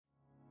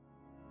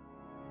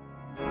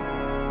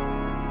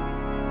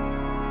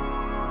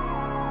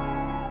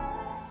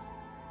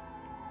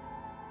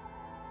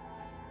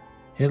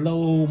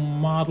Hello,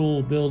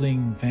 model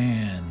building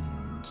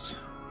fans.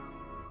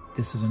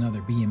 This is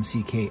another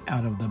BMCK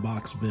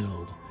out-of-the-box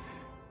build.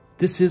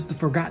 This is the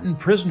Forgotten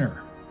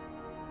Prisoner.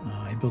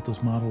 I built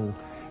this model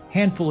a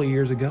handful of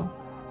years ago.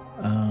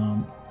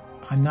 I'm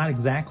not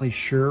exactly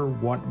sure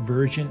what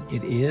version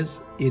it is.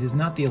 It is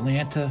not the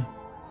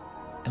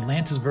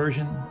Atlanta's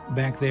version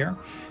back there.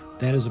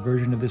 That is a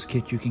version of this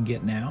kit you can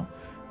get now.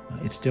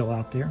 It's still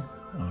out there,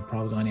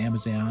 probably on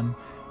Amazon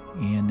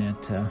and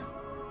at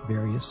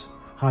various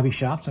hobby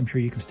shops. I'm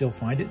sure you can still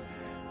find it.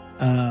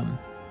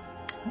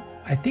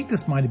 I think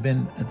this might have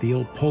been the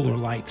old Polar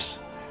Lights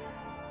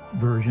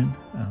version.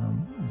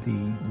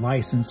 The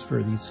license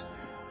for these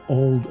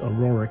old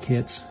Aurora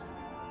kits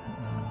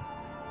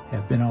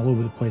have been all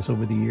over the place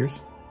over the years.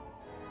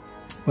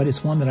 But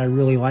it's one that I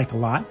really liked a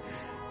lot.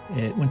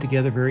 It went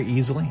together very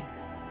easily.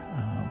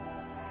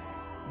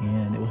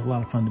 And it was a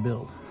lot of fun to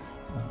build.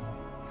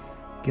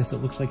 I guess it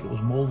looks like it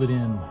was molded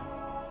in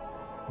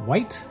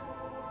white.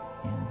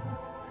 And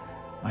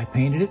I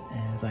painted it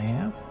as I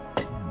have.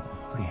 I'm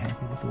pretty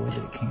happy with the way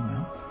that it came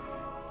out.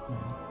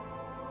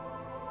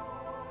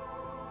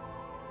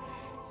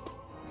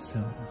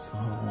 So it's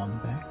all along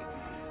the back.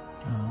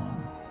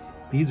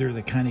 These are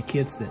the kind of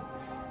kits that,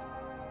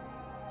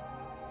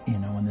 you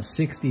know, in the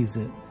 60s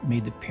that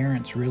made the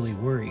parents really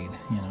worried,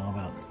 you know,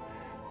 about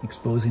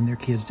exposing their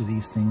kids to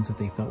these things that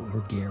they felt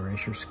were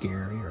garish or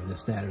scary or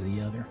this, that, or the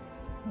other.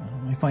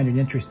 I find it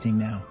interesting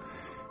now.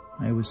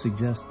 I would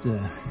suggest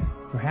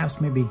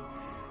perhaps maybe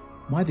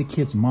buy the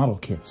kids model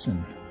kits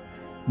and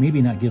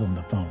maybe not give them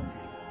the phone,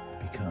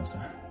 because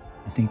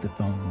I think the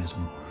phone is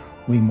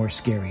way more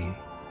scary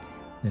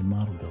than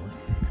model building.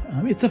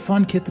 It's a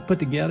fun kit to put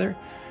together.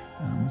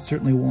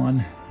 Certainly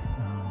one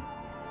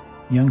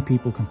young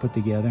people can put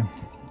together.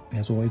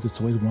 As always, it's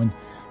always one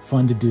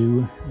fun to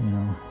do, you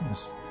know,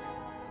 as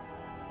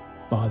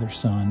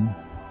father-son,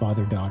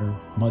 father-daughter,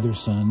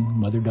 mother-son,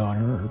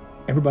 mother-daughter, or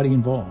everybody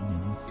involved, you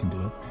know, can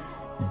do it.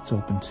 It's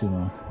open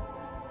to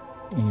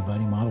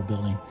anybody. Model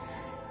building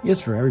is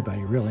for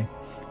everybody, really,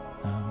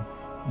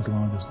 as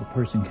long as the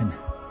person can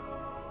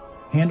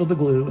handle the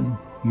glue and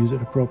use it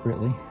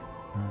appropriately.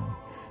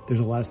 There's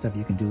a lot of stuff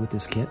you can do with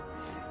this kit.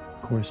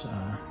 Of course,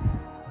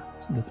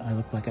 I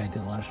look like I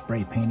did a lot of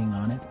spray painting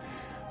on it.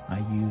 I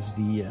used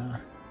the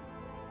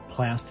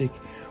plastic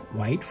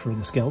white for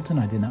the skeleton.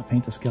 I did not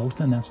paint the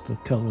skeleton. That's the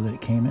color that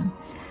it came in.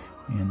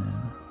 And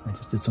I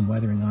just did some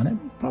weathering on it.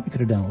 Probably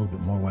could have done a little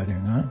bit more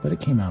weathering on it, but it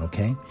came out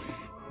okay.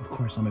 Of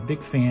course, I'm a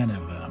big fan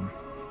of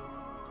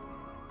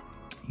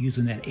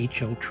using that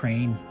HO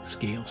train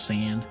scale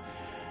sand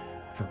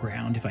for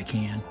ground if I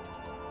can.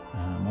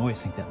 I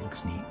always think that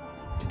looks neat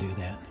to do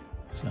that.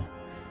 So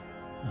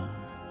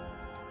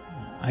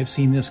I've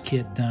seen this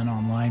kit done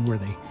online where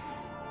they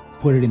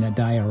put it in a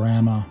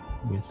diorama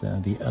with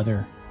the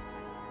other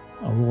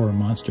Aurora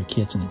Monster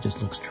kits, and it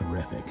just looks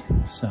terrific.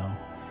 So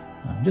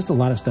just a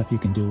lot of stuff you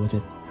can do with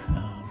it.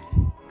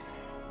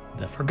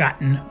 The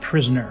Forgotten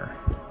Prisoner,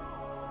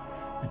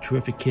 a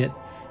terrific kit.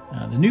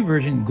 The new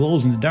version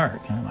glows in the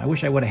dark. I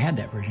wish I would have had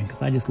that version,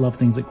 because I just love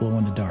things that glow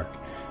in the dark.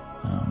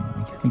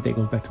 I think that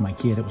goes back to my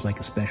kid. It was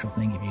like a special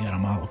thing if you got a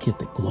model kit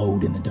that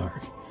glowed in the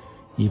dark.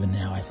 Even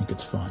now, I think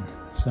it's fun.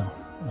 So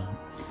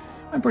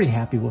I'm pretty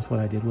happy with what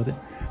I did with it.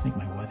 I think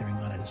my weathering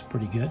on it is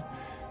pretty good.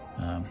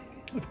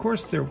 Of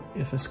course,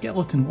 if a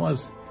skeleton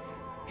was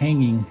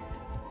hanging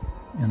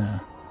in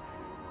a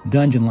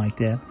dungeon like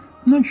that,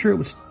 I'm not sure it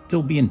would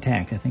still be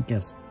intact. I think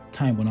as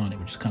time went on, it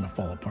would just kind of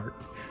fall apart.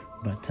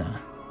 But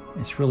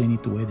it's really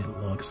neat the way that it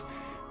looks.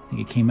 I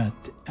think it came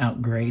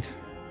out great.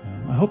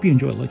 I hope you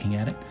enjoy looking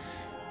at it.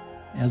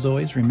 As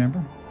always,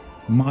 remember,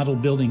 model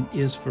building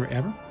is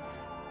forever.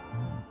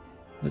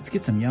 Let's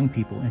get some young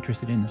people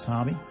interested in this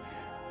hobby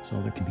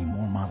so there can be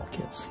more model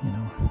kits, you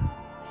know.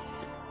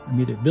 I'm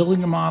either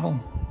building a model,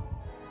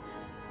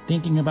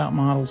 thinking about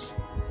models,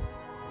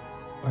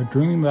 or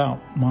dreaming about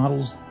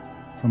models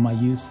from my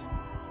youth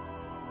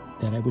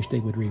that I wish they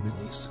would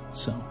re-release.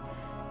 So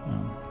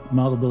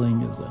model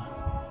building is a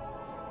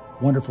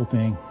wonderful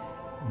thing,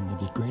 and it'd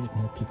be great if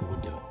more people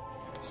would do it.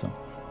 So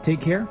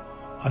take care.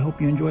 I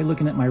hope you enjoy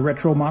looking at my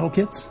retro model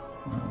kits.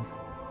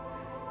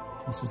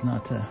 This is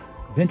not a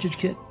vintage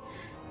kit,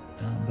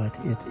 but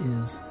it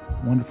is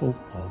wonderful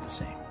all the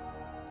same.